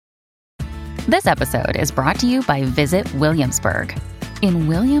This episode is brought to you by Visit Williamsburg. In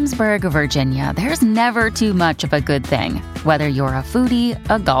Williamsburg, Virginia, there's never too much of a good thing. Whether you're a foodie,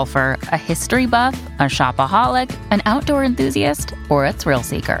 a golfer, a history buff, a shopaholic, an outdoor enthusiast, or a thrill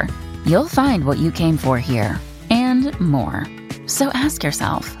seeker, you'll find what you came for here and more. So ask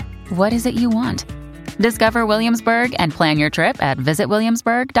yourself, what is it you want? Discover Williamsburg and plan your trip at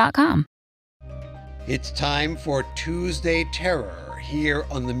visitwilliamsburg.com. It's time for Tuesday Terror here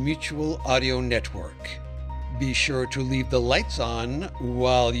on the Mutual Audio Network. Be sure to leave the lights on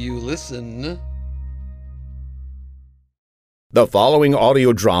while you listen. The following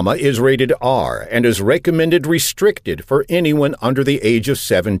audio drama is rated R and is recommended restricted for anyone under the age of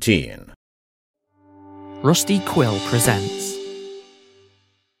 17. Rusty Quill presents.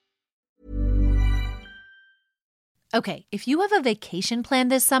 Okay, if you have a vacation planned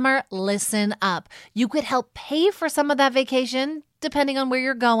this summer, listen up. You could help pay for some of that vacation, depending on where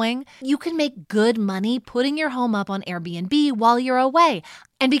you're going. You can make good money putting your home up on Airbnb while you're away.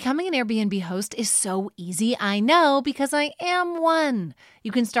 And becoming an Airbnb host is so easy, I know, because I am one.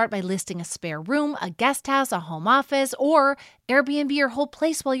 You can start by listing a spare room, a guest house, a home office, or Airbnb your whole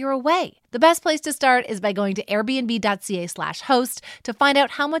place while you're away. The best place to start is by going to airbnb.ca/host to find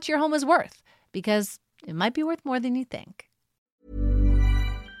out how much your home is worth, because it might be worth more than you think.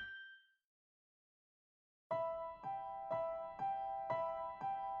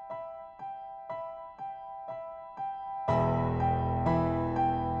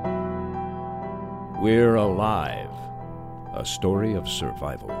 We're Alive, a story of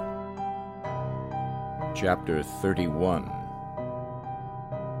survival. Chapter 31.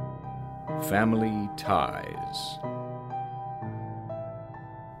 Family Ties.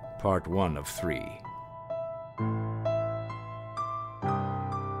 Part 1 of 3.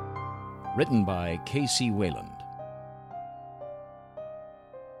 Written by K.C. Wayland.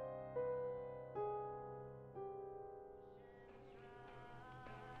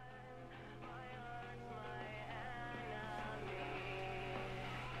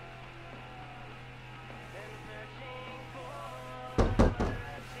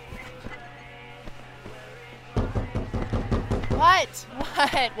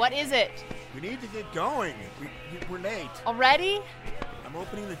 What is it? We need to get going. We're late. Already? I'm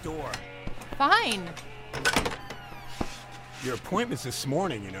opening the door. Fine. Your appointment's this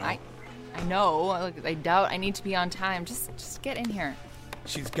morning, you know. I know. I doubt I need to be on time. Just get in here.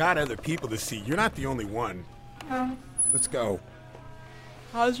 She's got other people to see. You're not the only one. Let's go.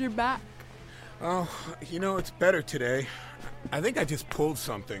 How's your back? Oh, it's better today. I think I just pulled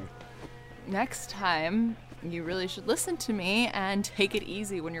something. Next time, you really should listen to me and take it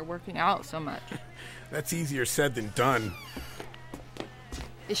easy when you're working out so much. That's easier said than done.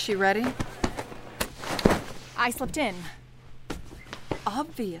 Is she ready? I slipped in.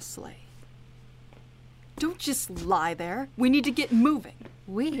 Obviously. Don't just lie there. We need to get moving.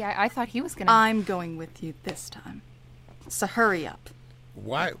 I thought he was gonna... I'm going with you this time. So hurry up.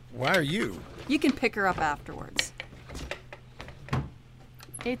 Why are you? You can pick her up afterwards.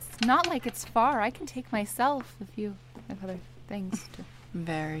 It's not like it's far. I can take myself if you have other things to...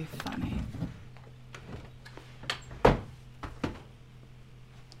 Very funny.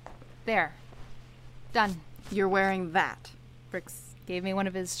 There. Done. You're wearing that. Brooks gave me one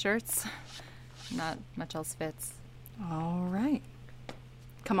of his shirts. Not much else fits. All right.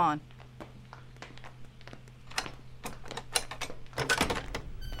 Come on.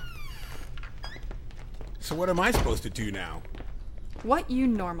 So what am I supposed to do now? What you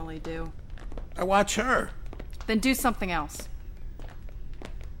normally do. I watch her. Then do something else.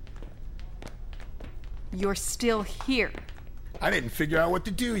 You're still here. I didn't figure out what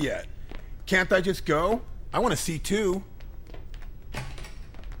to do yet. Can't I just go? I want to see too.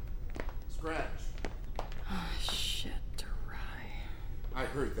 Scratch. Oh, shit, dry. I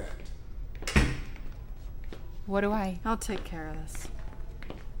heard that. What do I... I'll take care of this.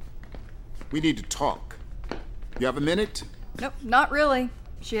 We need to talk. You have a minute? Nope, not really.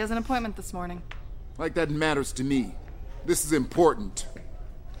 She has an appointment this morning. Like that matters to me. This is important.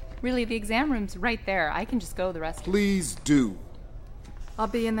 Really, the exam room's right there. I can just go the rest. Please do. I'll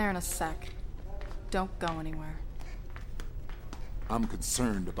be in there in a sec. Don't go anywhere. I'm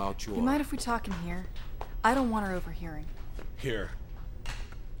concerned about your... You mind if we talk in here? I don't want her overhearing. Here.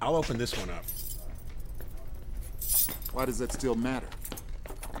 I'll open this one up. Why does that still matter?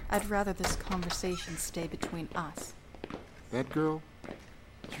 I'd rather this conversation stay between us. That girl?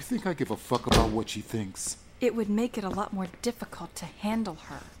 You think I give a fuck about what she thinks? It would make it a lot more difficult to handle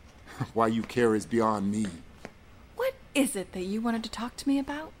her. Why you care is beyond me. What is it that you wanted to talk to me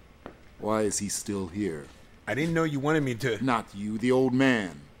about? Why is he still here? I didn't know you wanted me to... Not you, the old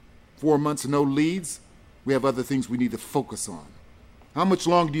man. 4 months and no leads? We have other things we need to focus on. How much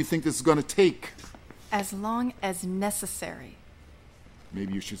longer do you think this is going to take? As long as necessary.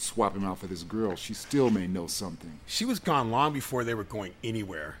 Maybe you should swap him out for this girl. She still may know something. She was gone long before they were going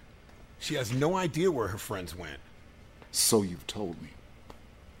anywhere. She has no idea where her friends went. So you've told me.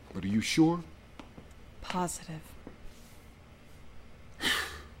 But are you sure? Positive.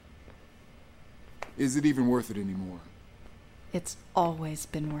 Is it even worth it anymore? It's always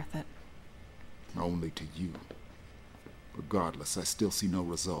been worth it. Only to you. Regardless, I still see no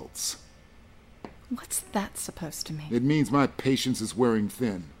results. What's that supposed to mean? It means my patience is wearing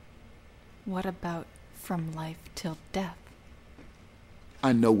thin. What about from life till death?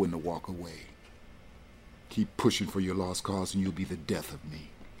 I know when to walk away. Keep pushing for your lost cause and you'll be the death of me.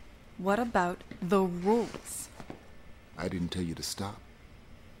 What about the rules? I didn't tell you to stop,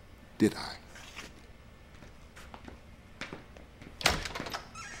 did I?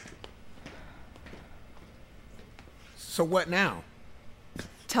 So what now?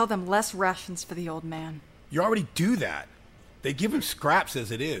 Tell them less rations for the old man. You already do that. They give him scraps as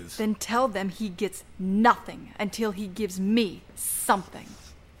it is. Then tell them he gets nothing until he gives me something.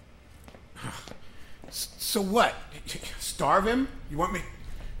 So what? Starve him? You want me...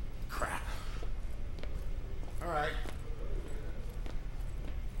 Crap. All right.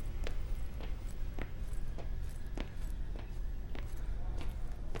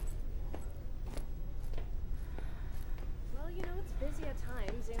 Busy at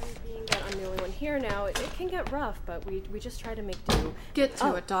times, and being that I'm the only one here now, it can get rough, but we just try to make do. Get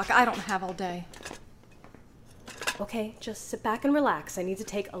to it, Doc. I don't have all day. Okay, just sit back and relax. I need to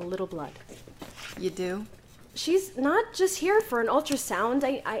take a little blood. You do? She's not just here for an ultrasound.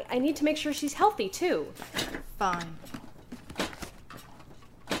 I need to make sure she's healthy, too. Fine.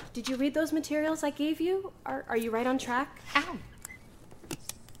 Did you read those materials I gave you? Are you right on track? Ow!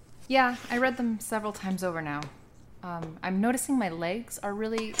 Yeah, I read them several times over now. I'm noticing my legs are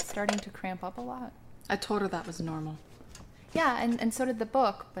really starting to cramp up a lot. I told her that was normal. Yeah, and so did the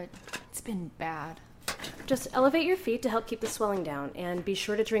book, but it's been bad. Just elevate your feet to help keep the swelling down, and be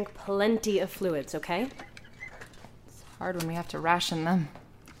sure to drink plenty of fluids, okay? It's hard when we have to ration them.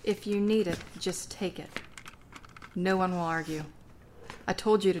 If you need it, just take it. No one will argue. I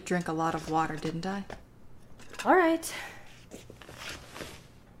told you to drink a lot of water, didn't I? All right.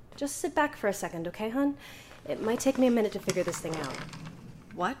 Just sit back for a second, okay, hon? It might take me a minute to figure this thing out.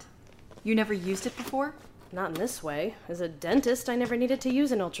 What? You never used it before? Not in this way. As a dentist, I never needed to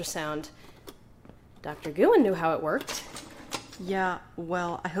use an ultrasound. Dr. Guin knew how it worked. Yeah,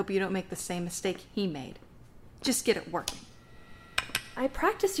 well, I hope you don't make the same mistake he made. Just get it working. I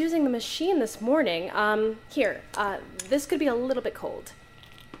practiced using the machine this morning. Here, this could be a little bit cold.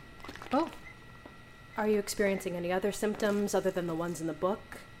 Oh. Are you experiencing any other symptoms other than the ones in the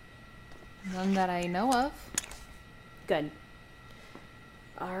book? None that I know of. Good.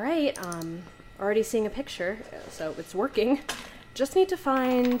 All right, already seeing a picture, so it's working. Just need to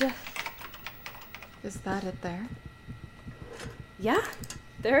find... Is that it there? Yeah,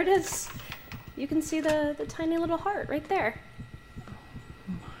 there it is. You can see the tiny little heart right there.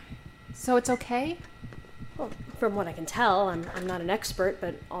 So it's okay? Well, from what I can tell, I'm not an expert,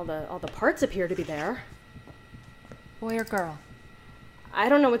 but all the parts appear to be there. Boy or girl? I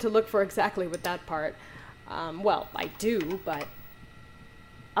don't know what to look for exactly with that part. Well, I do, but...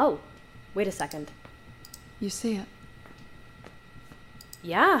 Oh, wait a second. You see it?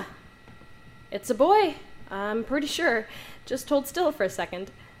 Yeah. It's a boy. I'm pretty sure. Just hold still for a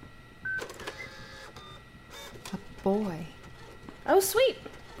second. A boy? Oh, sweet.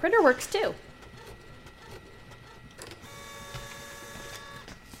 Printer works too.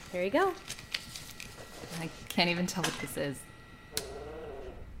 Here you go. I can't even tell what this is.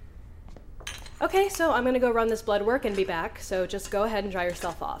 Okay, so I'm gonna go run this blood work and be back, so just go ahead and dry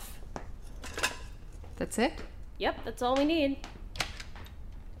yourself off. That's it? Yep, that's all we need.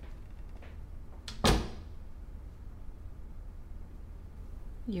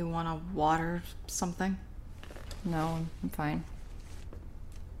 You want to water something? No, I'm fine.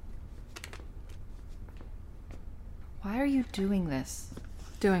 Why are you doing this?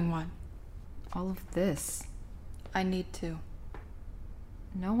 Doing what? All of this. I need to.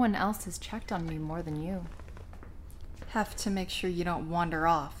 No one else has checked on me more than you. Have to make sure you don't wander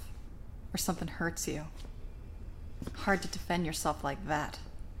off, or something hurts you. Hard to defend yourself like that.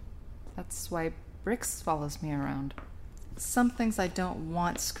 That's why Brix follows me around. Some things I don't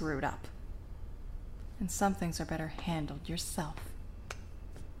want screwed up. And some things are better handled yourself.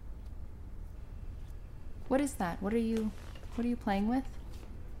 What is that? What are you playing with?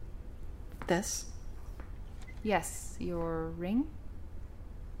 This? Yes, your ring?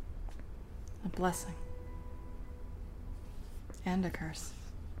 A blessing. And a curse.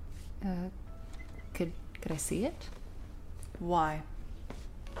 Could I see it? Why?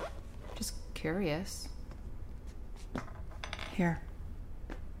 Just curious. Here.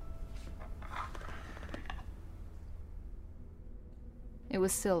 It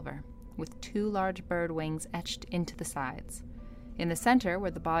was silver, with 2 large bird wings etched into the sides. In the center, where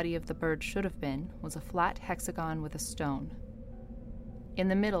the body of the bird should have been, was a flat hexagon with a stone. In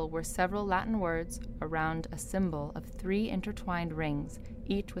the middle were several Latin words around a symbol of 3 intertwined rings,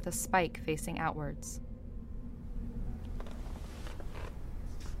 each with a spike facing outwards.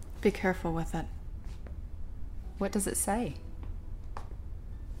 Be careful with it. What does it say?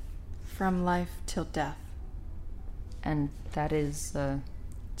 From life till death. And that is,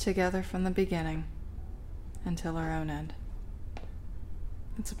 Together from the beginning, until our own end.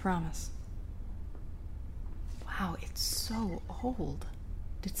 It's a promise. Wow, it's so old.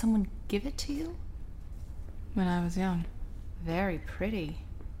 Did someone give it to you? When I was young. Very pretty.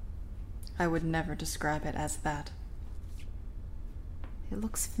 I would never describe it as that. It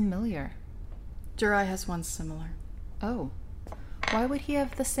looks familiar. Jirai has one similar. Oh. Why would he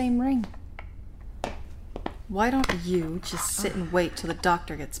have the same ring? Why don't you just sit and wait till the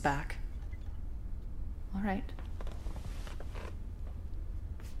doctor gets back? All right.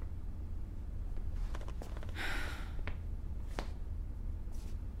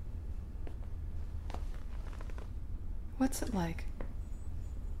 What's it like?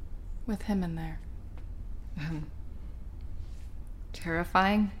 With him in there?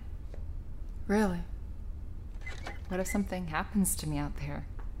 Terrifying. Really? What if something happens to me out there?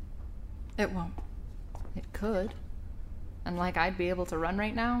 It won't. It could. And like I'd be able to run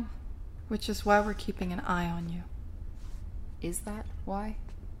right now? Which is why we're keeping an eye on you. Is that why?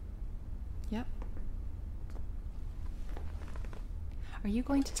 Yep. Are you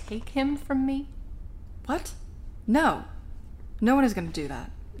going to take him from me? What? No. No one is going to do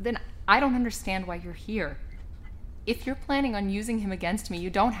that. Then I don't understand why you're here. If you're planning on using him against me,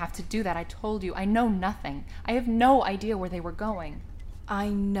 you don't have to do that. I told you. I know nothing. I have no idea where they were going. I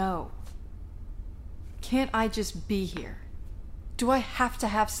know. Can't I just be here? Do I have to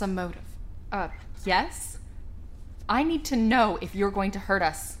have some motive? Yes? I need to know if you're going to hurt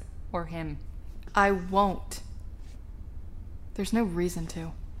us or him. I won't. There's no reason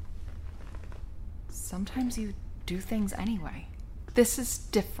to. Sometimes you do things anyway. This is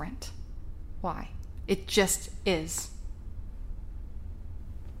different. Why? It just is.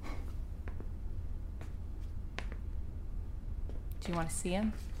 Do you want to see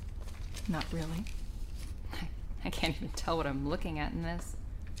him? Not really. I can't even tell what I'm looking at in this.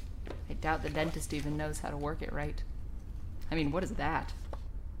 I doubt the dentist even knows how to work it right. I mean, what is that?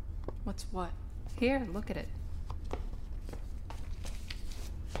 What's what? Here, look at it.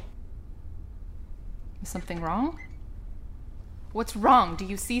 Is something wrong? What's wrong? Do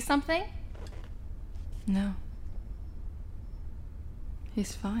you see something? No.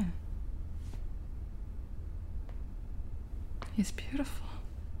 He's fine. He's beautiful.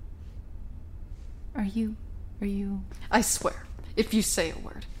 Are you... I swear, if you say a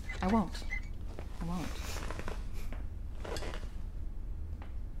word. I won't.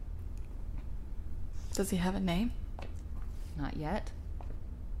 Does he have a name? Not yet.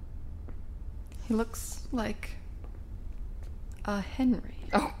 He looks like a Henry.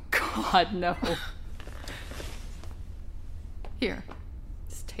 Oh, God, no. Here,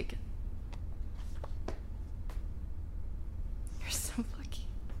 just take it. You're so lucky.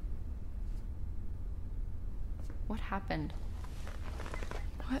 What happened?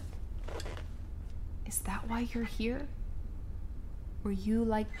 What? Is that why you're here? Were you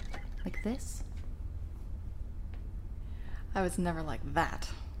like this? I was never like that.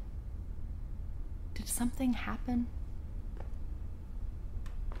 Did something happen?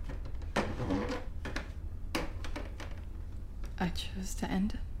 I chose to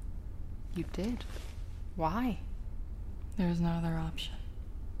end it. You did? Why? There was no other option.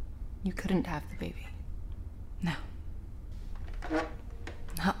 You couldn't have the baby. No.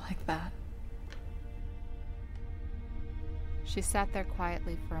 Not like that. She sat there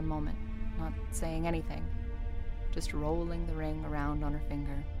quietly for a moment, not saying anything, just rolling the ring around on her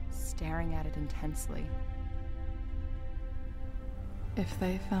finger, staring at it intensely. If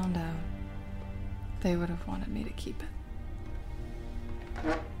they found out, they would have wanted me to keep it.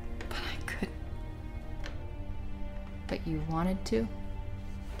 But I couldn't. But you wanted to?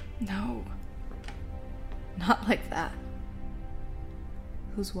 No. Not like that.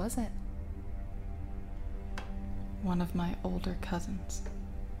 Whose was it? One of my older cousins.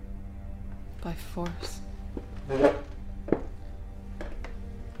 By force.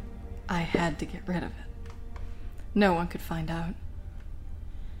 I had to get rid of it. No one could find out.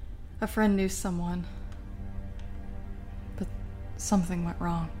 A friend knew someone, but something went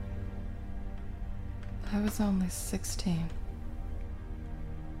wrong. I was only 16.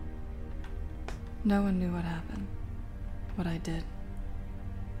 No one knew what happened, what I did.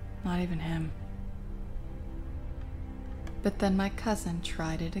 Not even him. But then my cousin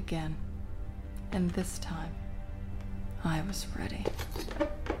tried it again, and this time, I was ready.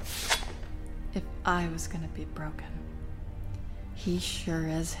 If I was gonna be broken, he sure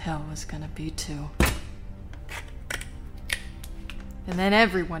as hell was gonna be too. And then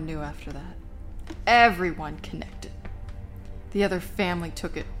everyone knew after that. Everyone connected. The other family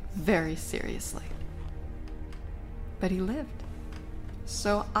took it very seriously. But he lived,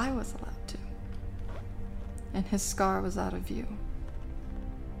 so I was allowed to. And his scar was out of view.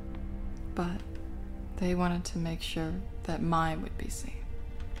 But they wanted to make sure that mine would be seen.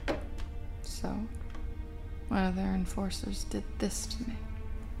 So, one of their enforcers did this to me.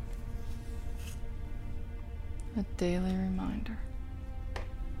 A daily reminder.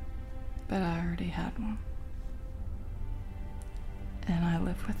 But I already had one. And I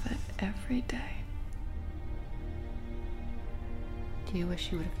live with it every day. Do you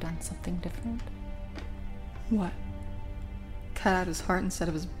wish you would have done something different? What? Cut out his heart instead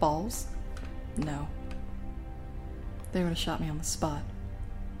of his balls? No. They would have shot me on the spot.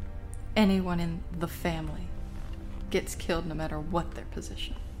 Anyone in the family gets killed no matter what their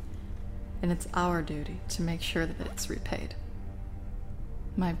position. And it's our duty to make sure that it's repaid.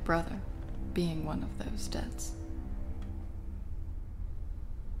 My brother being one of those deaths.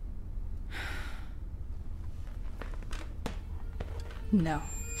 No.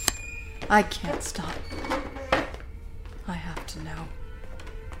 I can't stop. I have to know.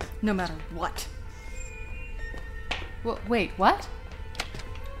 No matter what. Wait, what?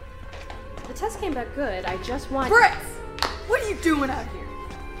 The test came back good. I just want... Brits! What are you doing out here?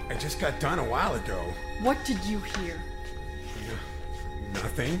 I just got done a while ago. What did you hear?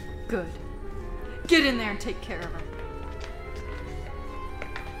 Nothing. Good. Get in there and take care of her.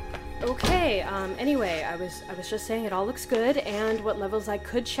 Okay, anyway, I was just saying it all looks good, and what levels I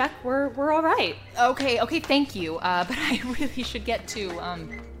could check were all right. Okay, thank you. But I really should get to,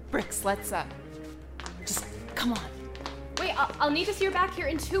 Bricks, let's, just, come on. Wait, I'll need to see her back here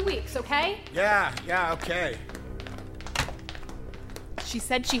in 2 weeks, okay? Yeah, okay. She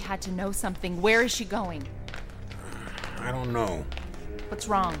said she had to know something. Where is she going? I don't know. What's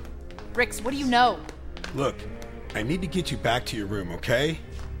wrong? Bricks, what do you know? Look, I need to get you back to your room, okay?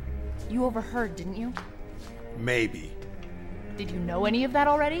 You overheard, didn't you? Maybe. Did you know any of that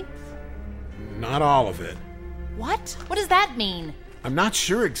already? Not all of it. What? What does that mean? I'm not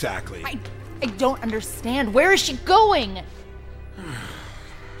sure exactly. I don't understand. Where is she going?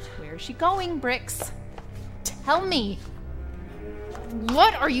 Where is she going, Bricks? Tell me.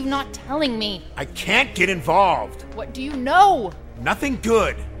 What are you not telling me? I can't get involved. What do you know? Nothing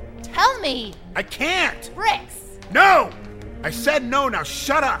good. Tell me. I can't. Bricks. No! I said no, now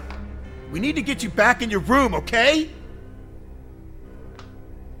shut up. We need to get you back in your room, okay?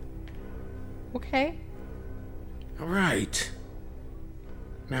 Okay. All right.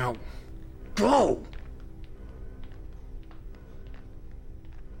 Now, go!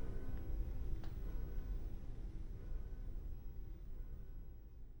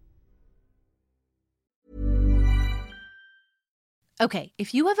 Okay,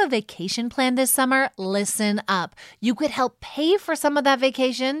 if you have a vacation plan this summer, listen up. You could help pay for some of that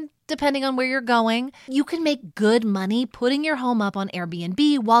vacation, depending on where you're going. You can make good money putting your home up on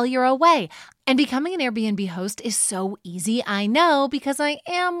Airbnb while you're away. And becoming an Airbnb host is so easy, I know, because I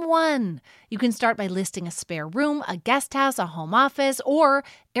am one. You can start by listing a spare room, a guest house, a home office, or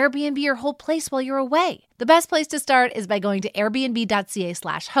Airbnb your whole place while you're away. The best place to start is by going to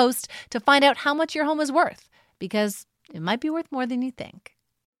airbnb.ca/host to find out how much your home is worth, because it might be worth more than you think.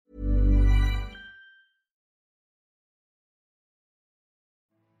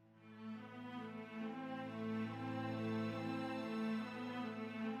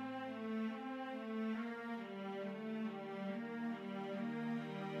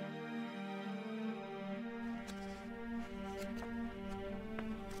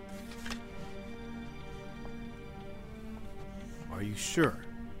 Are you sure?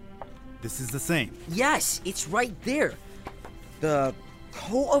 This is the same. Yes, it's right there. The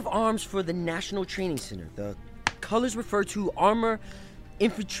coat of arms for the National Training Center. The colors refer to armor,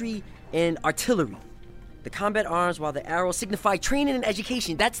 infantry, and artillery. The combat arms, while the arrows signify training and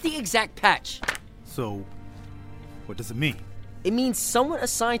education. That's the exact patch. So, what does it mean? It means someone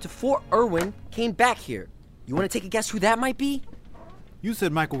assigned to Fort Irwin came back here. You want to take a guess who that might be? You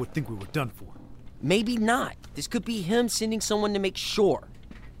said Michael would think we were done for. Maybe not. This could be him sending someone to make sure.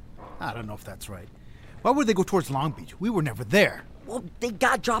 I don't know if that's right. Why would they go towards Long Beach? We were never there. Well, they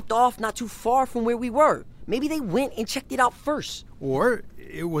got dropped off not too far from where we were. Maybe they went and checked it out first. Or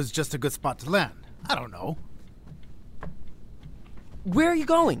it was just a good spot to land. I don't know. Where are you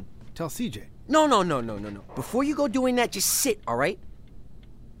going? Tell CJ. No. Before you go doing that, just sit, all right?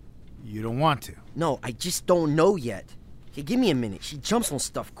 You don't want to? No, I just don't know yet. Okay, give me a minute. She jumps on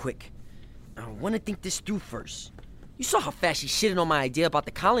stuff quick. I want to think this through first. You saw how fast she shitted on my idea about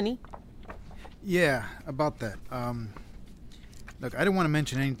the colony. Yeah, about that. Look, I didn't want to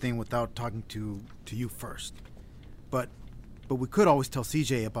mention anything without talking to you first. But we could always tell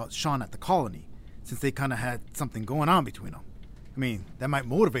CJ about Sean at the colony, since they kind of had something going on between them. I mean, that might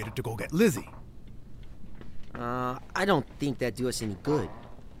motivate her to go get Lizzie. I don't think that'd do us any good.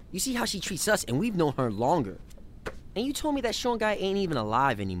 You see how she treats us, and we've known her longer. And you told me that Sean guy ain't even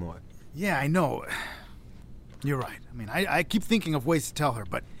alive anymore. Yeah, I know. You're right. I mean, I keep thinking of ways to tell her,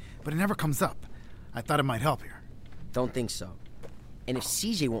 but it never comes up. I thought it might help here. Don't think so. And if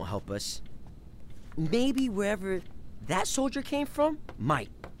CJ won't help us, maybe wherever that soldier came from might.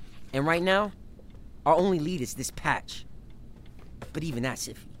 And right now, our only lead is this patch. But even that's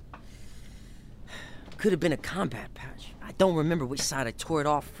iffy. Could have been a combat patch. I don't remember which side I tore it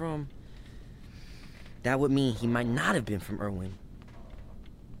off from. That would mean he might not have been from Irwin.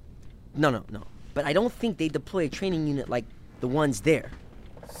 No. But I don't think they deploy a training unit like the ones there.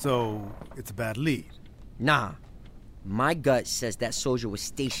 So, it's a bad lead? Nah. My gut says that soldier was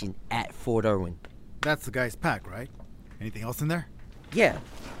stationed at Fort Irwin. That's the guy's pack, right? Anything else in there? Yeah.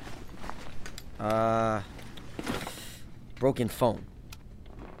 Broken phone.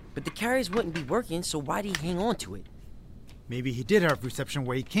 But the carriers wouldn't be working, so why'd he hang on to it? Maybe he did have reception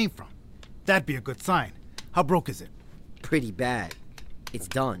where he came from. That'd be a good sign. How broke is it? Pretty bad. It's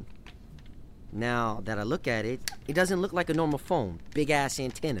done. Now that I look at it, it doesn't look like a normal phone. Big-ass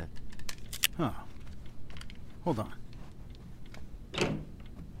antenna. Huh. Hold on.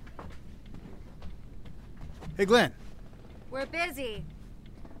 Hey, Glenn. We're busy.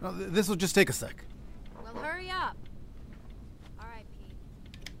 Well, this will just take a sec. Well, hurry up. All right, Pete.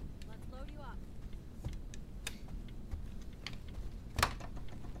 Let's load you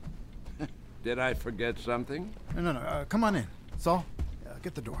up. Did I forget something? No. Come on in. Saul,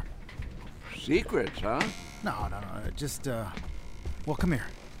 get the door. Secrets, huh? No. Just, well, come here.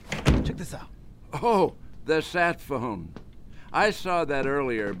 Check this out. Oh, the sat phone. I saw that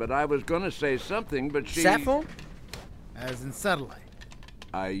earlier, but I was going to say something, but she... Sat phone? As in satellite.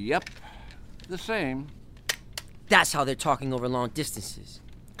 Yep. The same. That's how they're talking over long distances.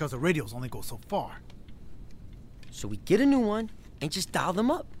 Because the radios only go so far. So we get a new one and just dial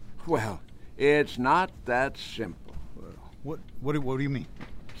them up. Well, it's not that simple. What do you mean?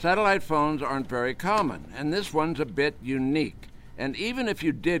 Satellite phones aren't very common, and this one's a bit unique. And even if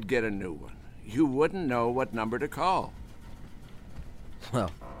you did get a new one, you wouldn't know what number to call. Well,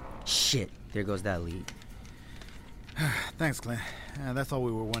 shit. There goes that lead. Thanks, Glenn. That's all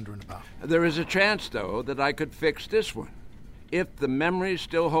we were wondering about. There is a chance, though, that I could fix this one. If the memory's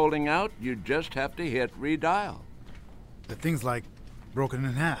still holding out, you just have to hit redial. The thing's like broken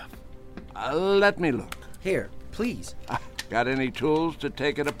in half. Let me look. Here, please. Got any tools to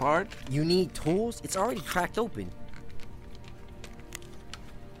take it apart? You need tools? It's already cracked open.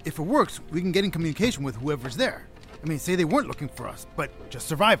 If it works, we can get in communication with whoever's there. I mean, say they weren't looking for us, but just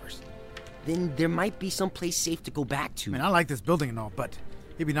survivors. Then there might be some place safe to go back to. I mean, I like this building and all, but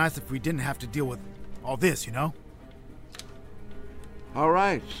it'd be nice if we didn't have to deal with all this, you know? All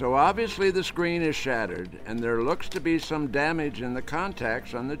right, so obviously the screen is shattered, and there looks to be some damage in the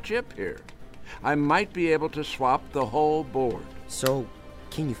contacts on the chip here. I might be able to swap the whole board. So,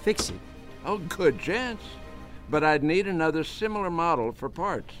 can you fix it? Oh, good chance. But I'd need another similar model for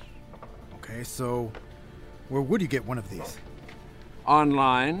parts. Okay, so where would you get one of these?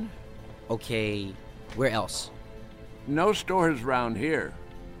 Online. Okay, where else? No stores around here.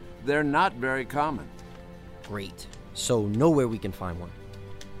 They're not very common. Great. So nowhere we can find one.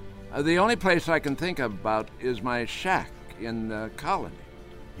 The only place I can think about is my shack in the colony.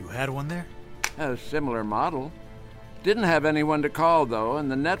 You had one there? A similar model. Didn't have anyone to call, though,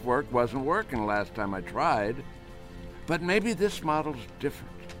 and the network wasn't working last time I tried. But maybe this model's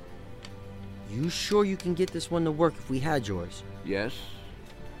different. You sure you can get this one to work if we had yours? Yes,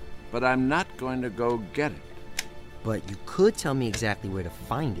 but I'm not going to go get it. But you could tell me exactly where to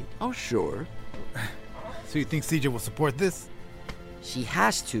find it. Oh, sure. So you think CJ will support this? She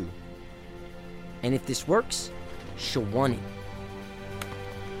has to. And if this works, she'll want it.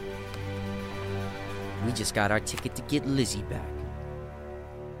 We just got our ticket to get Lizzie back.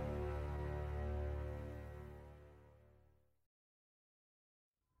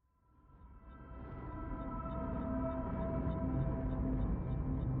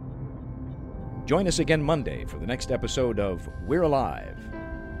 Join us again Monday for the next episode of We're Alive.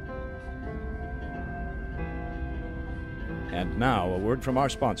 And now, a word from our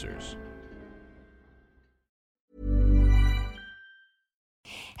sponsors.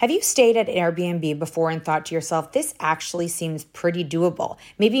 Have you stayed at Airbnb before and thought to yourself, this actually seems pretty doable?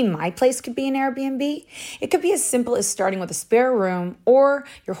 Maybe my place could be an Airbnb? It could be as simple as starting with a spare room or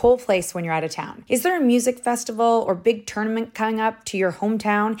your whole place when you're out of town. Is there a music festival or big tournament coming up to your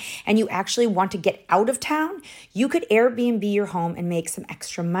hometown and you actually want to get out of town? You could Airbnb your home and make some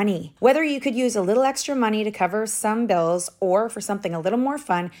extra money. Whether you could use a little extra money to cover some bills or for something a little more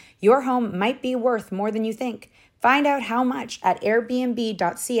fun, your home might be worth more than you think. Find out how much at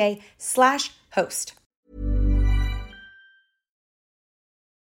airbnb.ca/host.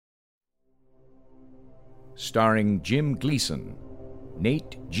 Starring Jim Gleason,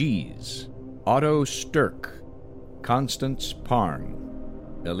 Nate Gies, Otto Stirk, Constance Parn,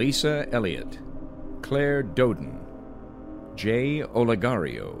 Elisa Elliott, Claire Doden, Jay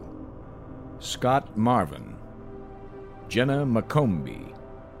Olegario, Scott Marvin, Jenna McCombie,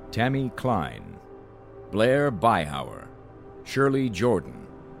 Tammy Klein, Blair Byhauer, Shirley Jordan,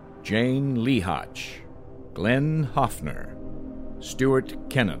 Jane Lehotch, Glenn Hoffner, Stuart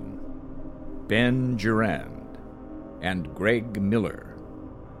Kennan, Ben Durand, and Greg Miller.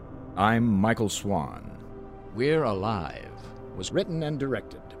 I'm Michael Swan. We're Alive was written and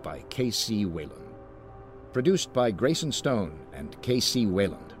directed by K.C. Wayland. Produced by Grayson Stone and K.C.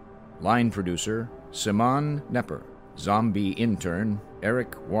 Wayland. Line producer, Simon Nepper. Zombie intern,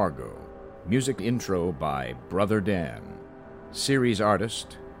 Eric Wargo. Music intro by Brother Dan. Series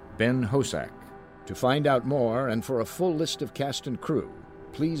artist, Ben Hosak. To find out more and for a full list of cast and crew,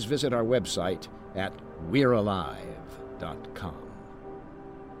 please visit our website at we'realive.com.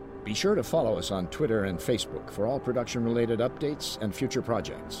 Be sure to follow us on Twitter and Facebook for all production-related updates and future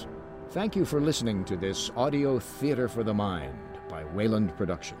projects. Thank you for listening to this audio theater for the mind by Wayland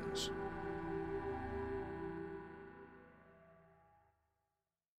Productions.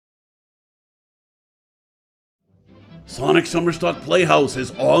 Sonic Summerstock Playhouse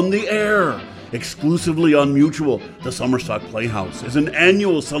is on the air, exclusively on Mutual. The Summerstock Playhouse is an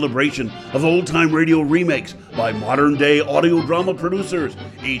annual celebration of old-time radio remakes by modern-day audio drama producers,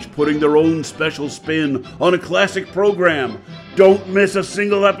 each putting their own special spin on a classic program. Don't miss a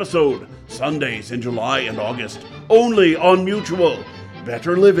single episode. Sundays in July and August, only on Mutual.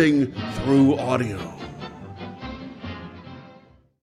 Better living through audio.